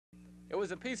It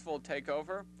was a peaceful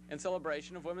takeover in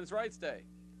celebration of Women's Rights Day.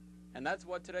 And that's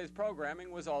what today's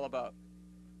programming was all about.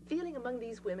 Feeling among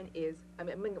these women is,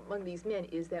 among these men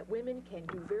is that women can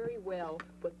do very well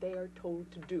what they are told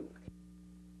to do.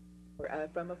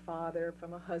 From a father,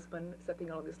 from a husband, something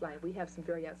along this line. We have some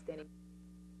very outstanding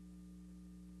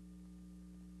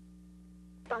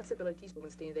responsibilities.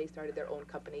 They started their own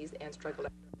companies and struggled.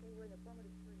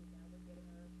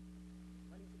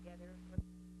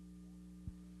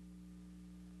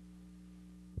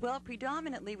 Well,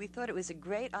 predominantly, we thought it was a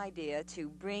great idea to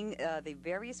bring the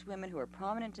various women who are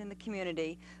prominent in the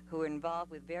community, who are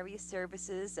involved with various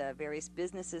services, various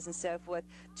businesses and so forth,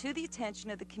 to the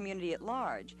attention of the community at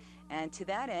large. And to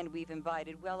that end, we've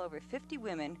invited well over 50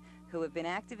 women who have been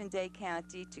active in Dade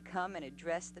County to come and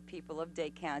address the people of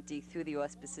Dade County through the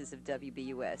auspices of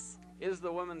WBUS. Is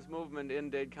the women's movement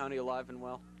in Dade County alive and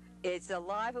well? It's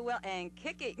alive and well and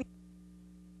kicking.